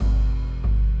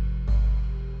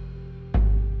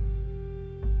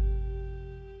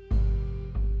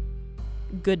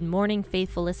Good morning,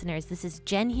 faithful listeners. This is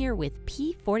Jen here with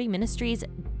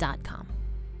P40ministries.com.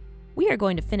 We are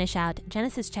going to finish out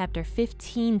Genesis chapter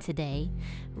 15 today,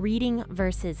 reading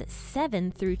verses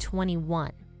 7 through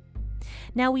 21.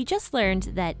 Now, we just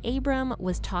learned that Abram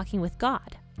was talking with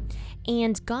God,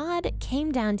 and God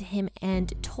came down to him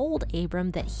and told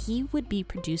Abram that he would be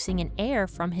producing an heir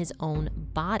from his own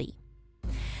body.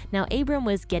 Now, Abram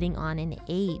was getting on in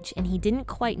age, and he didn't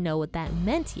quite know what that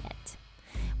meant yet.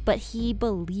 But he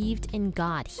believed in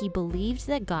God. He believed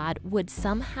that God would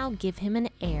somehow give him an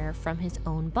heir from his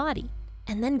own body.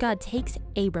 And then God takes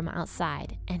Abram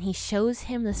outside and he shows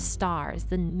him the stars,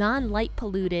 the non-light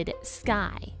polluted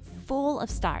sky full of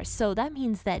stars. So that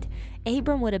means that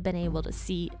Abram would have been able to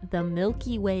see the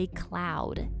Milky Way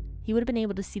cloud. He would have been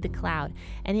able to see the cloud,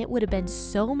 and it would have been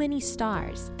so many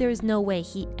stars. There is no way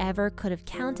he ever could have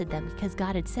counted them, because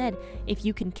God had said, if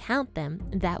you can count them,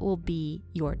 that will be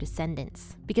your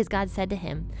descendants. Because God said to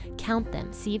him, count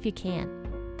them, see if you can.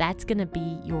 That's going to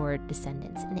be your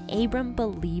descendants. And Abram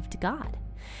believed God.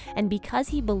 And because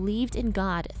he believed in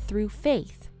God through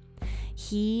faith,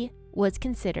 he was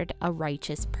considered a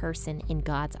righteous person in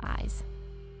God's eyes.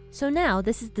 So now,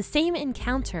 this is the same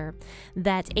encounter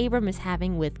that Abram is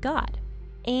having with God.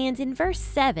 And in verse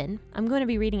 7, I'm going to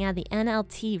be reading out the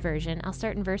NLT version. I'll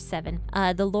start in verse 7.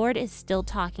 The Lord is still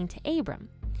talking to Abram.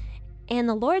 And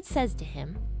the Lord says to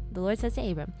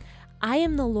Abram, I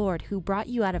am the Lord who brought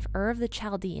you out of Ur of the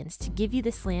Chaldeans to give you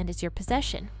this land as your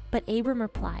possession. But Abram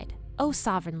replied, O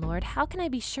sovereign Lord, how can I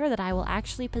be sure that I will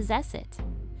actually possess it?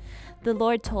 The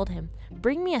Lord told him,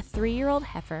 bring me a 3-year-old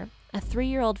heifer, a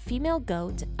 3-year-old female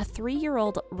goat, a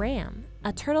 3-year-old ram,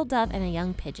 a turtle dove, and a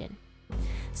young pigeon.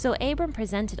 So Abram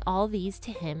presented all these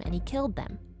to him, and he killed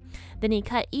them. Then he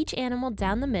cut each animal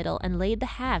down the middle and laid the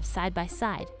halves side by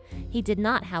side. He did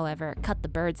not, however, cut the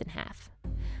birds in half.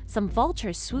 Some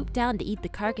vultures swooped down to eat the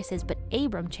carcasses, but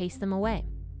Abram chased them away.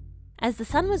 As the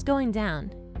sun was going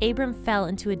down, Abram fell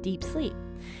into a deep sleep,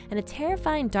 and a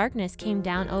terrifying darkness came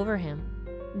down over him.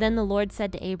 Then the Lord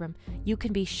said to Abram, you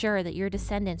can be sure that your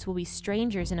descendants will be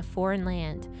strangers in a foreign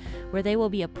land, where they will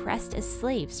be oppressed as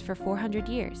slaves for 400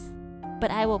 years.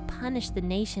 But I will punish the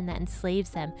nation that enslaves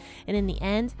them, and in the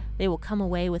end they will come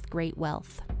away with great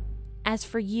wealth. As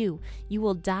for you, you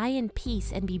will die in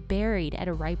peace and be buried at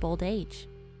a ripe old age.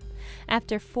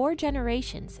 After 4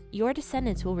 generations, your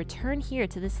descendants will return here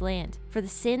to this land, for the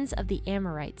sins of the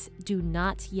Amorites do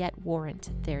not yet warrant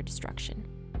their destruction.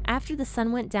 After the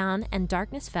sun went down and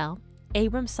darkness fell,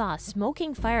 Abram saw a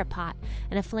smoking fire pot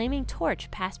and a flaming torch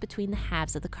pass between the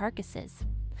halves of the carcasses.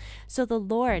 So the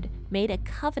Lord made a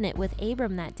covenant with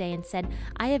Abram that day and said,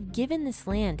 I have given this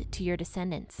land to your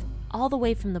descendants, all the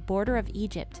way from the border of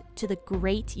Egypt to the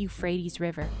great Euphrates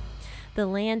River, the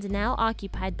land now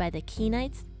occupied by the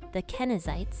Kenites, the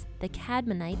Kenizzites, the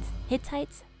Cadmonites,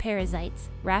 Hittites,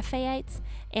 Perizzites, Raphaites,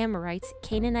 Amorites,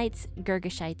 Canaanites,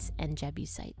 Girgashites, and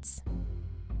Jebusites.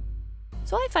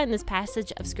 So I find this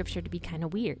passage of scripture to be kind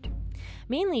of weird,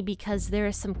 mainly because there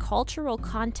are some cultural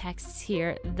contexts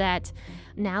here that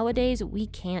nowadays we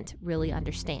can't really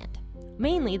understand.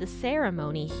 Mainly the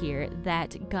ceremony here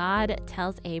that God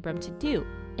tells Abram to do.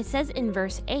 It says in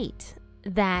verse 8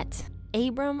 that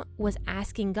Abram was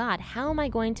asking God, how am I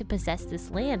going to possess this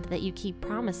land that you keep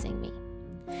promising me?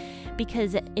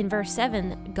 Because in verse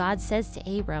 7, God says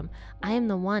to Abram, I am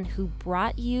the one who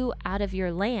brought you out of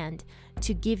your land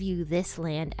to give you this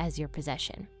land as your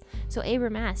possession. So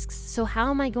Abram asks, so how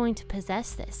am I going to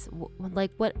possess this?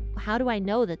 How do I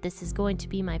know that this is going to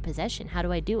be my possession? How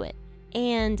do I do it?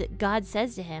 And God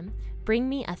says to him, bring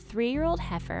me a 3-year-old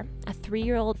heifer, a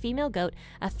 3-year-old female goat,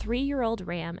 a 3-year-old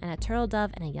ram, and a turtle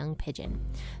dove, and a young pigeon.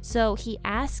 So he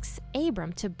asks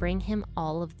Abram to bring him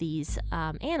all of these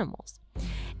animals.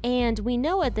 And we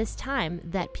know at this time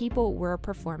that people were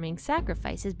performing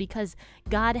sacrifices, because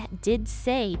God did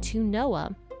say to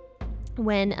Noah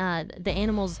when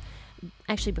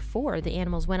before the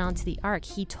animals went onto the ark,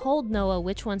 he told Noah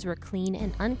which ones were clean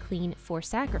and unclean for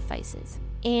sacrifices.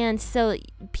 And so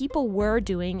people were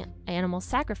doing animal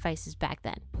sacrifices back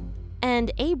then.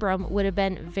 And Abram would have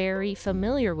been very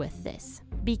familiar with this,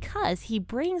 because he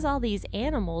brings all these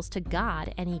animals to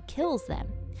God and he kills them.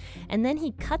 And then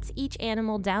he cuts each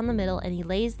animal down the middle and he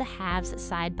lays the halves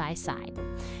side by side.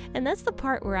 And that's the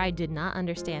part where I did not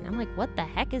understand. I'm like, what the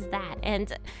heck is that?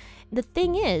 And the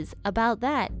thing is about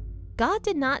that, God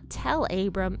did not tell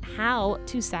Abram how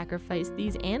to sacrifice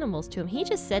these animals to him. He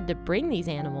just said to bring these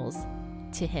animals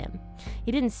to him.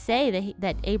 He didn't say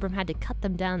that Abram had to cut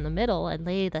them down the middle and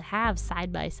lay the halves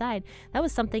side by side. That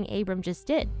was something Abram just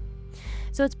did.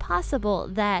 So it's possible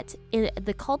that in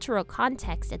the cultural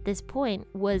context at this point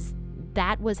was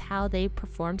that was how they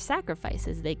performed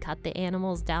sacrifices. They cut the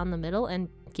animals down the middle and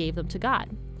gave them to God.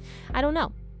 I don't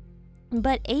know.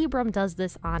 But Abram does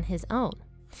this on his own.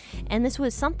 And this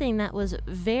was something that was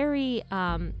very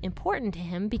important to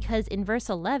him, because in verse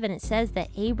 11 it says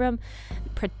that Abram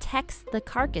protects the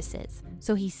carcasses.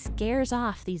 So he scares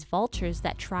off these vultures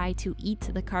that try to eat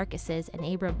the carcasses, and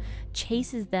Abram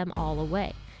chases them all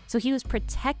away. So he was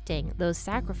protecting those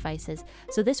sacrifices.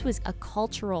 So this was a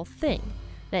cultural thing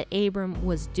that Abram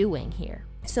was doing here.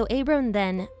 So Abram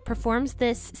then performs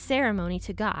this ceremony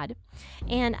to God,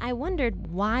 and I wondered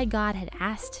why God had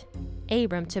asked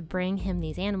Abram to bring him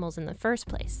these animals in the first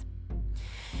place.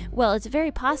 Well, it's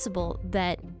very possible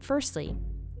that, firstly,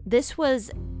 this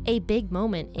was a big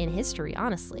moment in history,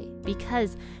 honestly,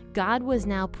 because God was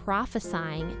now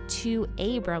prophesying to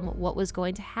Abram what was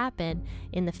going to happen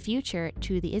in the future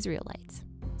to the Israelites.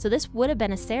 So this would have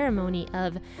been a ceremony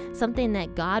of something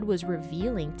that God was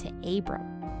revealing to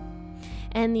Abram.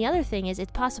 And the other thing is,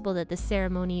 it's possible that the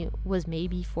ceremony was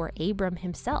maybe for Abram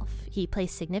himself. He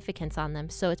placed significance on them,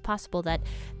 so it's possible that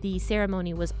the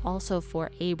ceremony was also for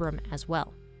Abram as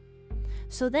well.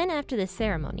 So then after the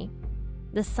ceremony,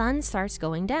 the sun starts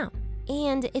going down.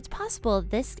 And it's possible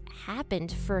this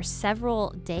happened for several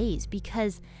days,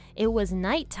 because it was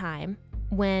nighttime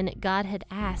when God had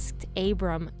asked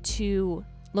Abram to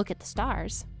look at the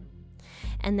stars.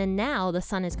 And then now the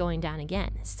sun is going down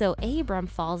again. So Abram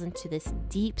falls into this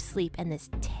deep sleep, and this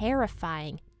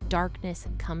terrifying darkness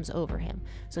comes over him.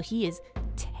 So he is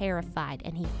terrified,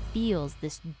 and he feels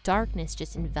this darkness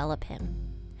just envelop him.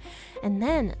 And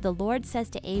then the Lord says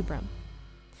to Abram,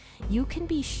 "You can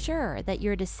be sure that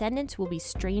your descendants will be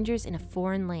strangers in a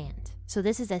foreign land." So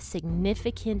this is a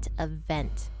significant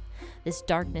event. This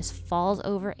darkness falls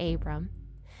over Abram,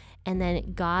 and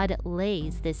then God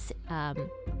lays this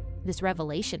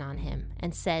revelation on him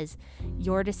and says,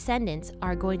 "Your descendants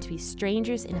are going to be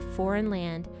strangers in a foreign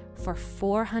land for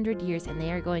 400 years, and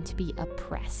they are going to be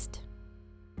oppressed."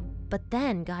 But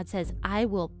then God says, "I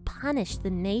will punish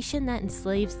the nation that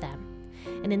enslaves them,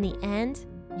 and in the end,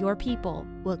 your people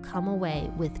will come away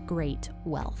with great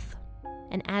wealth.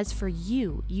 And as for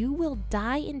you, you will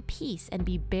die in peace and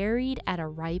be buried at a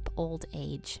ripe old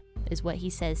age," is what he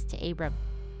says to Abram.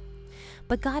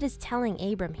 But God is telling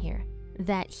Abram here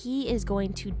that he is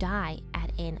going to die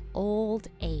at an old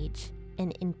age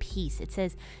and in peace. It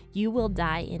says, "You will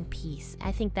die in peace."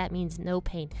 I think that means no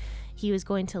pain. He was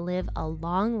going to live a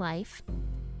long life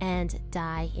and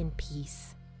die in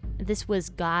peace. This was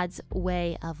God's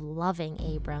way of loving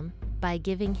Abram by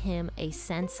giving him a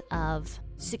sense of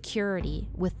security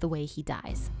with the way he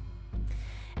dies.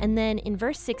 And then in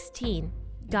verse 16,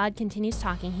 God continues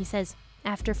talking. He says,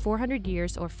 "After 400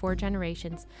 years or 4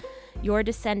 generations, your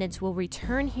descendants will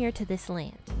return here to this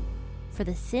land. For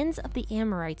the sins of the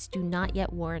Amorites do not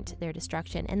yet warrant their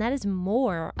destruction." And that is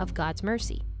more of God's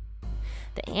mercy.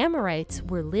 The Amorites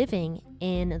were living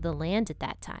in the land at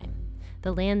that time,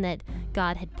 the land that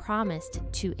God had promised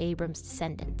to Abram's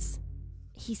descendants.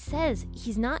 He says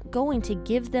he's not going to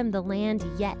give them the land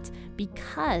yet,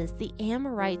 because the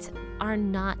Amorites are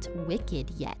not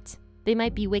wicked yet. They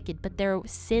might be wicked, but their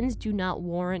sins do not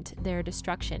warrant their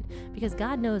destruction, because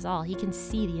God knows all. He can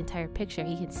see the entire picture.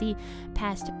 He can see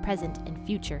past, present, and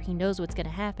future. He knows what's going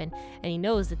to happen, and he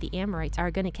knows that the Amorites are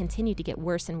going to continue to get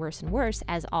worse and worse and worse,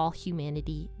 as all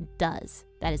humanity does.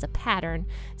 That is a pattern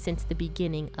since the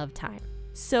beginning of time.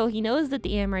 So he knows that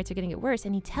the Amorites are going to get worse,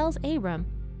 and he tells Abram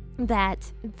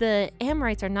that the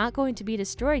Amorites are not going to be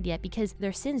destroyed yet, because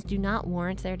their sins do not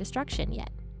warrant their destruction yet.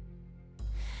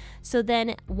 So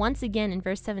then, once again in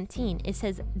verse 17, it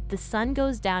says, "The sun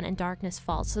goes down and darkness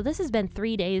falls." So this has been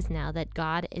 3 days now that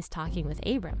God is talking with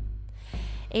Abram.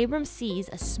 Abram sees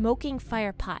a smoking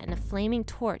fire pot and a flaming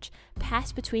torch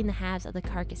pass between the halves of the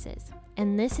carcasses.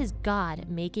 And this is God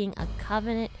making a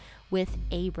covenant with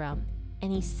Abram.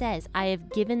 And he says, "I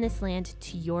have given this land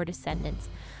to your descendants,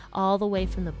 all the way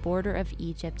from the border of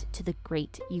Egypt to the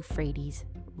great Euphrates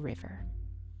River."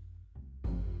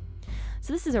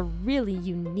 So this is a really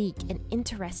unique and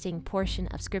interesting portion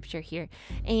of scripture here.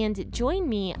 And join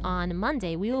me on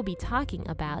Monday. We will be talking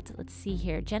about, let's see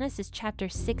here, Genesis chapter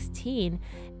 16,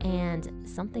 and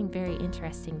something very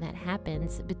interesting that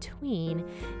happens between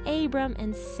Abram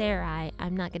and Sarai.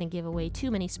 I'm not going to give away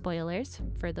too many spoilers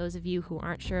for those of you who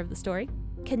aren't sure of the story.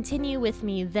 Continue with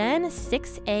me then,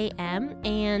 6 a.m.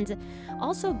 And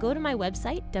also go to my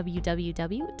website,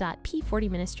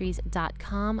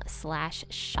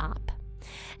 www.p40ministries.com/shop.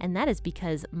 And that is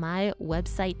because my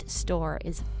website store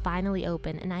is finally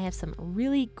open, and I have some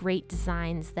really great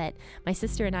designs that my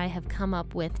sister and I have come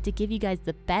up with to give you guys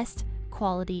the best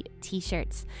quality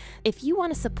t-shirts. If you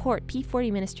want to support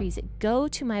P40 Ministries, go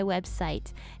to my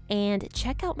website and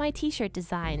check out my t-shirt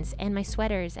designs and my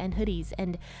sweaters and hoodies,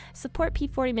 and support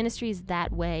P40 Ministries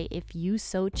that way if you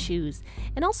so choose.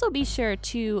 And also be sure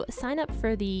to sign up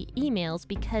for the emails,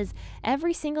 because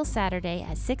every single Saturday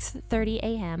at 6:30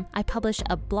 a.m. I publish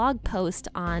a blog post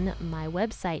on my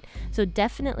website. So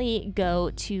definitely go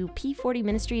to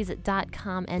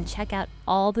p40ministries.com and check out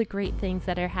all the great things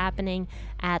that are happening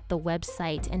at the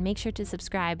website, and make sure to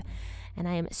subscribe. And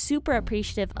I am super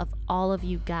appreciative of all of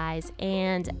you guys.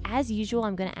 And as usual,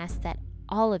 I'm going to ask that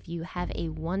all of you have a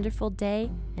wonderful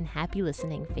day, and happy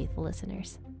listening, faithful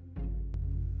listeners.